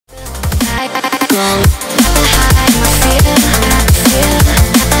My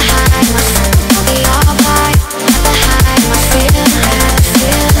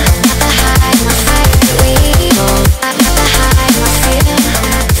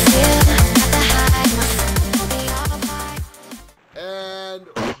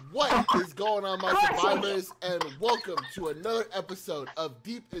survivors, and welcome to another episode of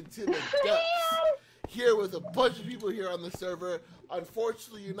Deep Into the Depths. Here with a bunch of people here on the server.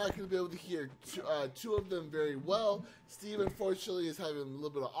 Unfortunately, you're not going to be able to hear two of them very well. Steve, unfortunately, is having a little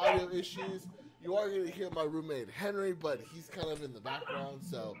bit of audio issues. You are going to hear my roommate Henry, but he's kind of in the background,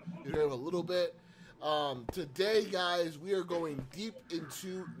 so you'll hear him a little bit. Today, guys, we are going deep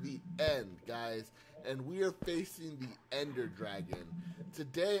into the end, guys, and we are facing the Ender Dragon.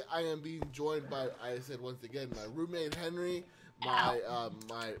 Today, I am being joined by, I said once again, my roommate Henry, my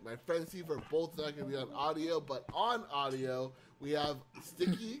friend Steve are both not going to be on audio, but on audio, we have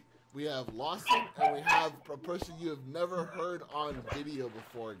Sticky, we have Lawson, and we have a person you have never heard on video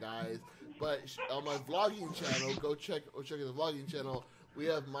before, guys. But on my vlogging channel, go check out the vlogging channel, we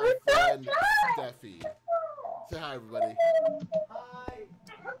have my friend Steffi. Say hi, everybody.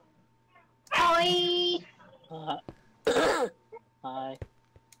 Hi. Hi. Hi.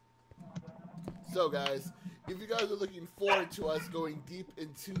 So, guys, if you guys are looking forward to us going deep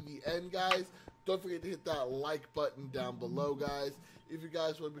into the end, guys, don't forget to hit that like button down below, guys. If you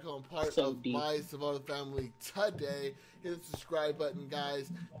guys want to become part of my survival family today, hit the subscribe button, guys.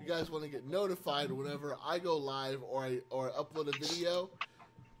 If you guys want to get notified whenever I go live or upload a video,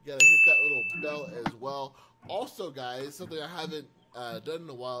 you gotta hit that little bell as well. Also, guys, something I haven't done in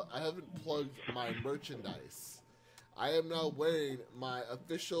a while, I haven't plugged my merchandise. I am now wearing my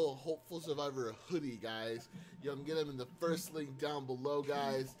official Hopeful Survivor hoodie, guys. You can get them in the first link down below,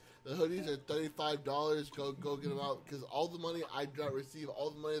 guys. The hoodies are $35. Go get them out, because all the money I do not receive, all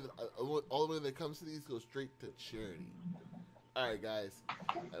the money that comes to these goes straight to charity. All right, guys.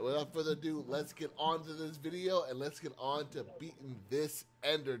 Without further ado, let's get on to this video and let's get on to beating this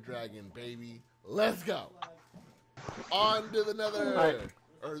Ender Dragon, baby. Let's go. On to the Nether,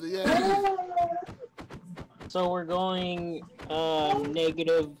 or the end. So we're going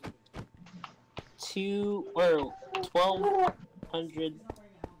negative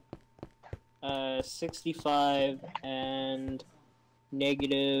 1,265 and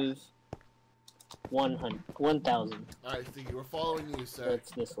negative 1,000. All right, Stinky, we're following you, sir. So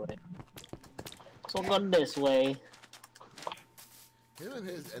it's this way. So we'll go this way. Him and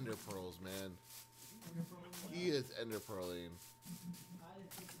his ender pearls, man. He is ender pearling.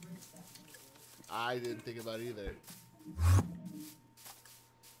 I didn't think about it either.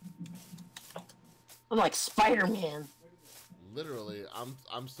 I'm like Spider-Man. Literally,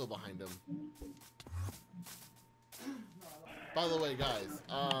 I'm still behind him. By the way, guys,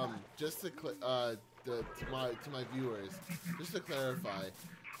 just to my viewers, just to clarify,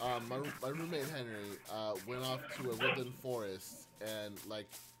 my roommate Henry went off to a woodland forest and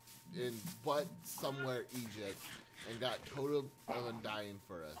in somewhere Egypt and got totem of undying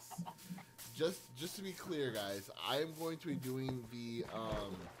for us. Just to be clear, guys, I am going to be doing the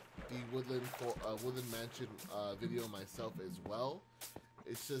woodland mansion video myself as well.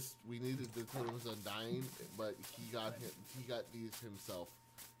 It's just we needed the totems undying, but he got these himself.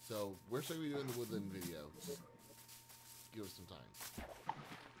 So we're still gonna be doing the woodland video. Just give us some time.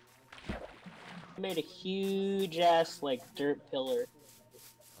 I made a huge ass dirt pillar.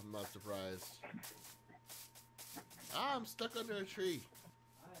 I'm not surprised. I'm stuck under a tree.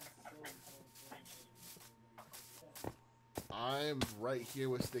 I'm right here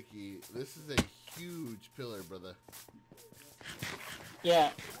with Sticky. This is a huge pillar, brother.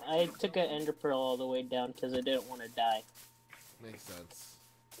 Yeah, I took an ender pearl all the way down because I didn't want to die. Makes sense.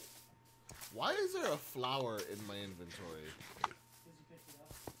 Why is there a flower in my inventory?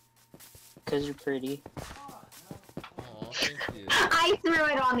 Because you're pretty. Aw, thank you. I threw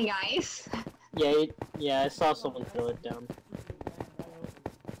it on the ice. Yeah, I saw someone throw it down.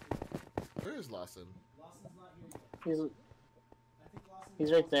 Where is Lawson?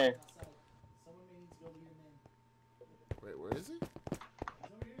 He's right there. Wait, where is he?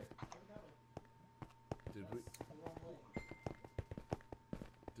 Did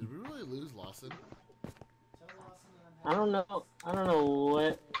we really lose Lawson? I don't know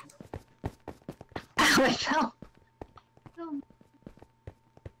what. I fell.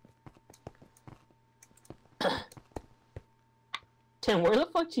 Tim, where the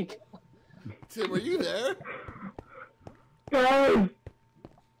fuck did you go? Tim, are you there? Guys!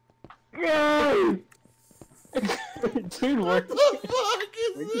 Guys! Dude, What the fuck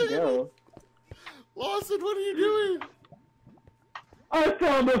is where'd this? you go? Lawson, what are you doing? I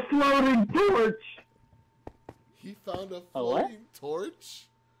found a floating torch! He found a A what? floating torch?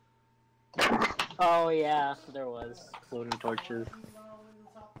 Oh yeah, there was floating torches.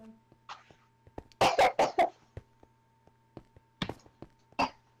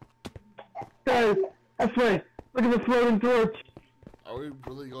 Guys, that's right. Look at the floating torch. Are we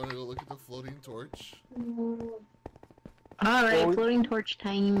really going to go look at the floating torch? Alright, Well, floating torch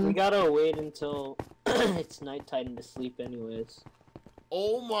time. We gotta wait until it's nighttime to sleep anyways.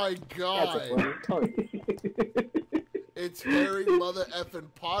 Oh my That's a god! floating torch. It's Harry Mother effing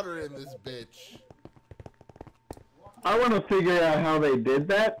Potter in this bitch. I want to figure out how they did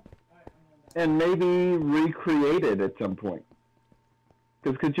that and maybe recreate it at some point.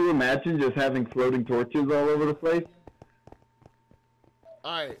 Because could you imagine just having floating torches all over the place?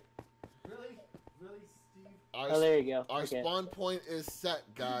 Alright. Really, Steve? Oh, there you go. Our Okay. spawn point is set,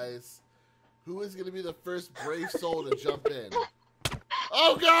 guys. Who is going to be the first brave soul to jump in?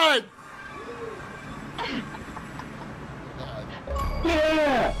 Oh god! Oh god.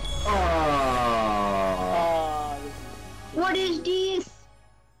 Yeah! Aww. What is this?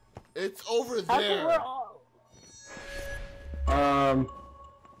 It's over How come there. we're all...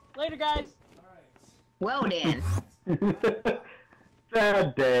 Later, guys. Well then.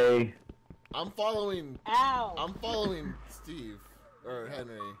 Sad day. I'm following Ow. Steve. Or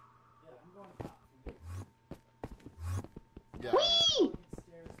Henry. Yeah. Whee!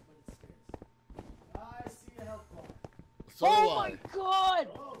 I see a health bar. So do Oh I. my god!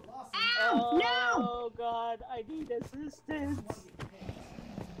 Oh, lost Ow! No! Oh god, I need assistance.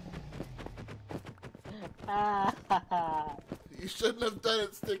 Ah, You shouldn't have done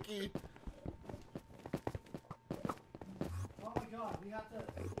it, Sticky. Oh my god, we have to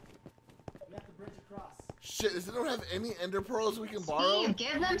bridge across. Shit, does anyone have any ender pearls we can borrow? Steve,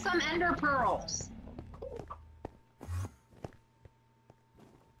 give them some ender pearls.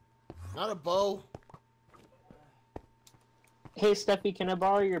 Not a bow. Hey, Steffi, can I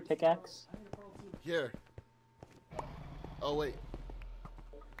borrow your pickaxe? I need a pearl too. Here. Oh wait.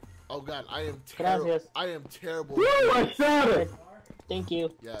 Oh god, I am terrible. Gracias. I am terrible. Woo! I shot it! Thank you.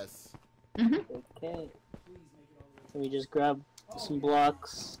 Yes. Okay. Please make it all the way. Let me just grab some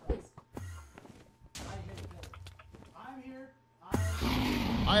blocks. I hit it. I'm here.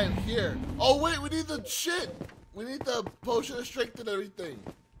 I am here. Oh wait, we need the shit. We need the potion of strength and everything.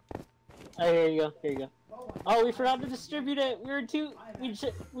 Oh, here you go. Here you go. Oh, we forgot to distribute it. We were too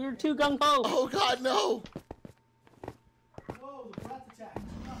gung ho. Oh god, no. Whoa, the breath attack. Do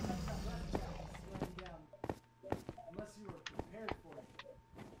not touch that breath attack. It's slowing down. Unless you were prepared for it.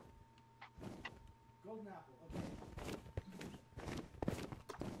 Golden apple, okay.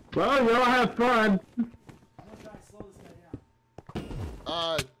 Well, y'all have fun. I'm gonna try and slow this guy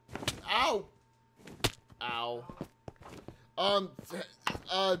down. Ow. Ow.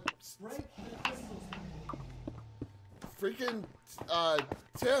 Break the crystals. Freaking,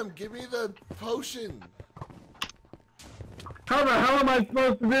 Tim, give me the potion. How the hell am I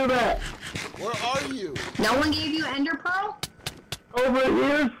supposed to do that? Where are you? No one gave you ender pearl? Over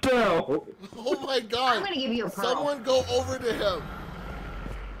here still. Oh my god. I'm gonna give you a pearl. Someone go over to him.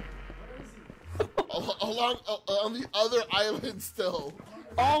 Where is he? Along on the other island still.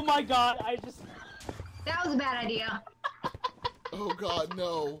 Oh my god, I just... That was a bad idea. Oh god,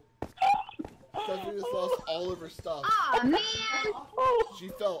 no. Stephanie just lost all of her stuff. Aw, man. She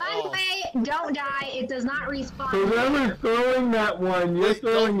fell By the off. way, don't die. It does not respawn. Whoever's throwing that one, you're Wait,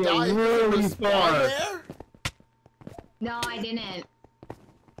 throwing don't it die. really Does it respawn far. there? No, I didn't.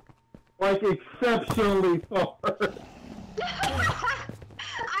 Like exceptionally far.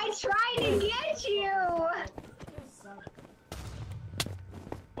 I tried to get you.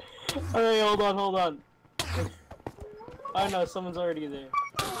 Okay, hold on. Oh no, someone's already there.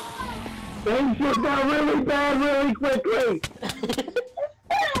 Things just got really bad really quickly.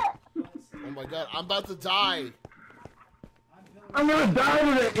 Oh my god, I'm about to die. I'm gonna die to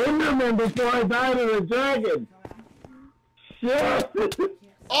the Enderman before I die to the dragon. Shit.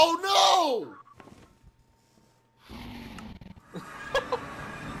 Oh no!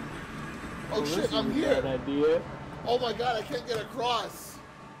 Oh This shit, is I'm a here. bad idea. Oh my god, I can't get across.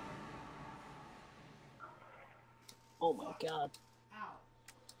 Oh my god.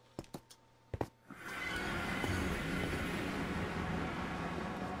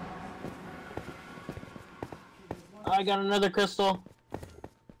 I got another crystal.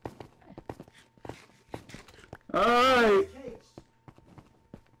 Alright.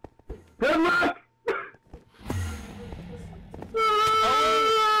 Good luck!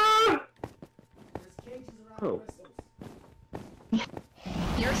 Ah! There's cages around Oh. crystals.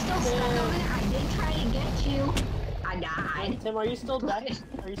 You're still stuck over there. I did try to get you. I died. died. Tim, are you still back?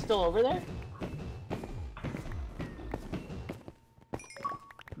 Are you still over there?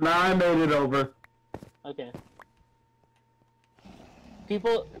 Nah, I made it over. Okay.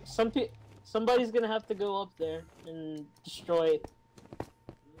 Somebody's gonna have to go up there and destroy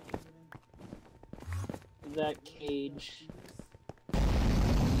that cage.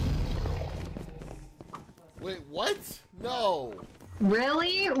 Wait, what? No.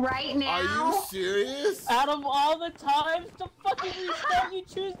 Really? Right now? Are you serious? Out of all the times to fucking restart, you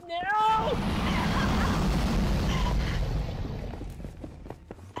choose now!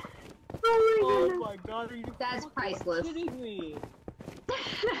 Oh my god, are you That's fucking priceless. kidding me?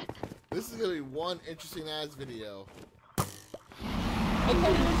 This is gonna be one interesting ass video. I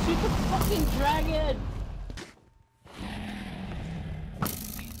can't even shoot the fucking dragon!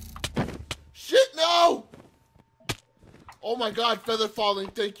 Shit, no! Oh my god, feather falling,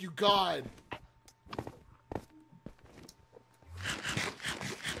 thank you, God.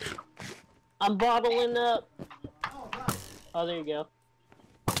 I'm bottling up. Oh, there you go.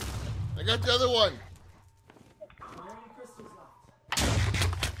 I got the other one. Are there any crystals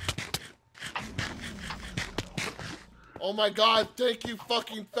left? Oh my god, thank you,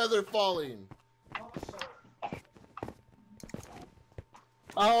 fucking feather falling.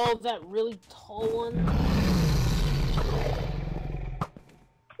 Oh, that really tall one.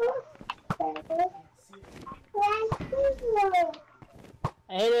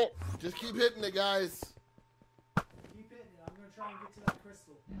 I hit it. Just keep hitting it, guys. Keep hitting it. I'm gonna try and get to that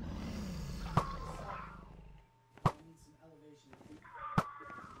crystal. I need some elevation.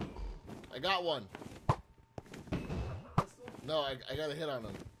 I got one. Crystal? No, I got a hit on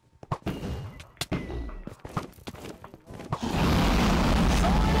him.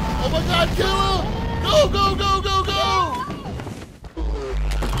 Oh my god, kill him! Go, go, go, go, go!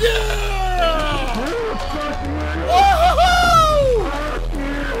 Yeah! Woohoo!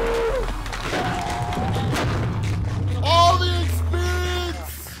 All the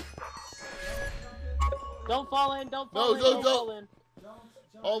experience! Don't fall in, don't No, fall in, don't, don't don't. fall in.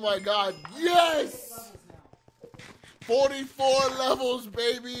 Oh my god, yes! 44 levels,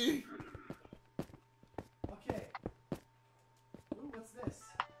 baby! Okay. Ooh, what's this?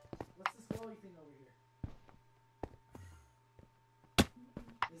 What's this glowy thing over here?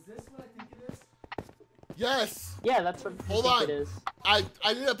 Is this what I think it is? Yes! Yeah, that's what Hold I on. think it is. I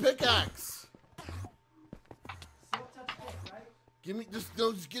need a pickaxe! Silk touch pick, right? Give me, just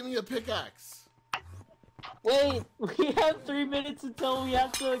give me a pickaxe. Wait, we have 3 minutes until we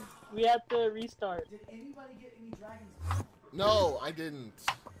have to restart. Did anybody get any dragons? No, I didn't.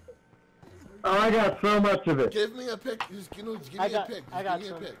 Oh, I got so much of it. Give me a pick. Just give me a pick. I Just got give me a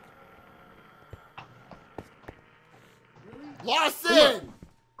some. pick. Really? Lawson!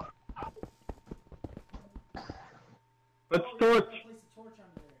 Let's Oh, yeah, torch. I place a torch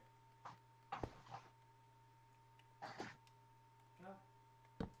under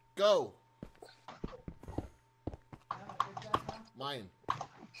there. Go. Go. Have I picked that now? Mine.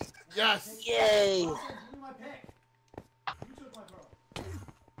 Yes! Yay! Lawson, give me my pick. You took my pearl. So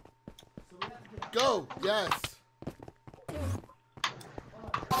we have to get out. Go! Yes!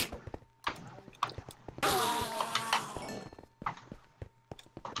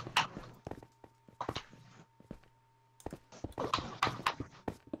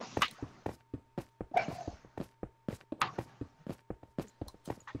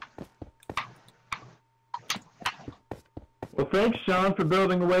 Well, thanks, Sean, for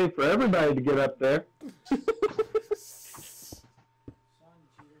building a way for everybody to get up there. Sean, you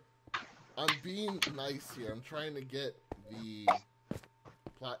cheater. I'm being nice here. I'm trying to get the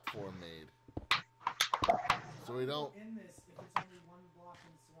platform made. So we don't... In this, if it's only one block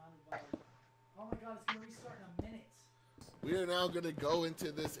and surrounded by... Oh my god, it's gonna restart in a minute. We are now going to go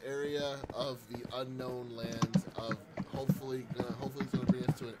into this area of the unknown lands of hopefully it's going to bring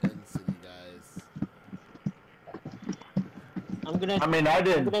us to an end city, guys. I mean, I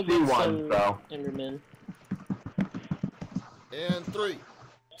didn't see one, so. Enderman. And 3,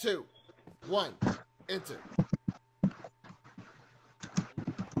 2, 1, enter.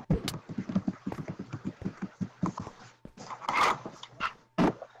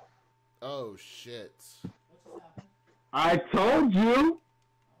 Oh shit. What just happened? I told you!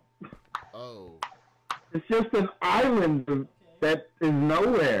 Oh. It's just an island that is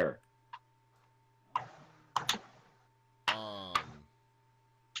nowhere.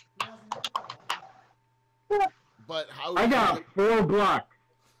 But how? I got 4 blocks.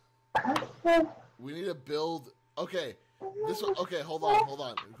 We need to build. Okay, this one. Okay, hold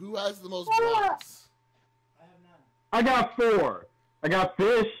on. Who has the most blocks? I have none. I got 4. I got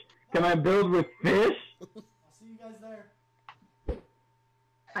fish. Can I build with fish? I'll see you guys there.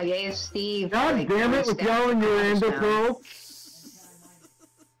 I gave Steve. God like, damn it, one with y'all and your stack of ender pearls.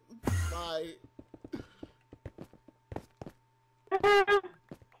 pearls. Bye. What do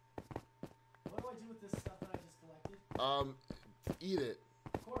I do with this stuff that I just collected? Eat it.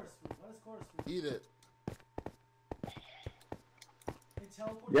 Chorus fruit. What is chorus fruit? Eat it. It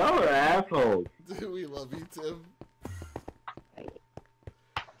teleports. Y'all are assholes. We love you, Tim. Did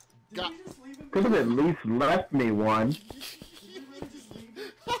God. we just leave him? Could have at least left me one. Did we really just leave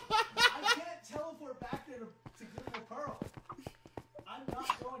him? I can't teleport back there to give him a pearl. I'm not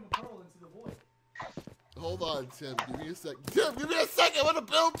throwing a pearl into the void. Hold on, Tim. Give me a sec. Tim, give me a second. I want to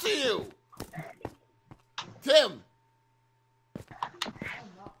build to you. Tim. I'm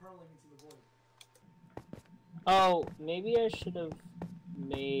not pearling into the void. Oh, maybe I should have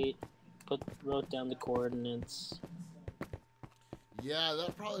wrote down the coordinates. Yeah,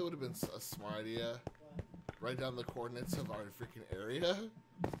 that probably would have been a smart idea. Write down the coordinates of our freaking area.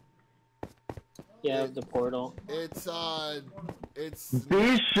 Yeah, the portal. It's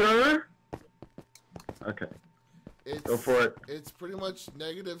Be sure. Okay. Go for it. It's pretty much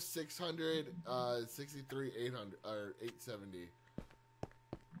negative 600, 63, 800, or 870.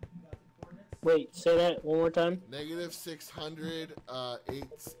 Wait, say that one more time. Negative 600,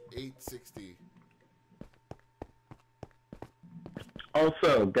 860.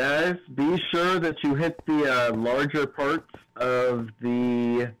 Also, guys, be sure that you hit the larger parts of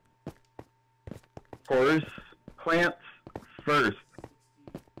the forest plants first.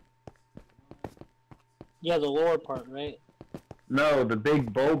 Yeah, the lower part, right? No, the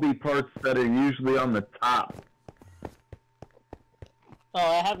big bulby parts that are usually on the top. Oh,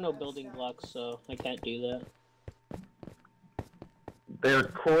 I have no building blocks, so I can't do that. They're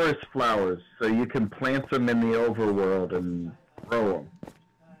chorus flowers, so you can plant them in the overworld and grow them. I'm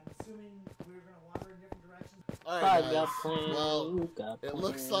assuming we're going to wander in different directions. Alright, I got guys. plans. Well, got it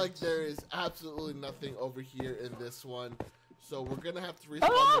looks plans. like there is absolutely nothing over here in this one. So we're going to have to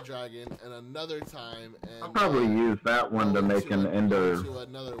respawn the dragon and another time. And, I'll probably use that one to make an another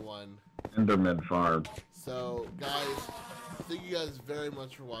one. Enderman farm. So, guys, thank you guys very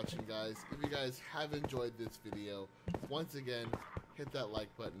much for watching, guys. If you guys have enjoyed this video, once again, hit that like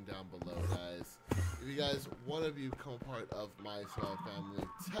button down below, guys. If you guys want to become a part of my small family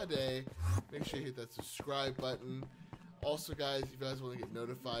today, make sure you hit that subscribe button. Also, guys, if you guys want to get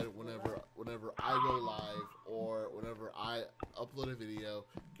notified whenever I go live or whenever I upload a video,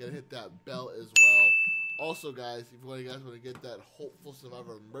 gotta hit that bell as well. Also, guys, if you guys want to get that Hopeful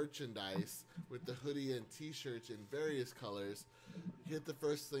Survivor merchandise with the hoodie and t-shirts in various colors, hit the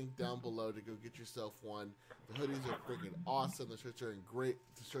first link down below to go get yourself one. The hoodies are freaking awesome. The shirts are great.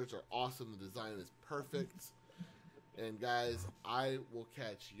 The shirts are awesome. The design is perfect. And guys, I will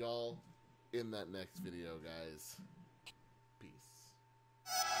catch y'all in that next video, guys.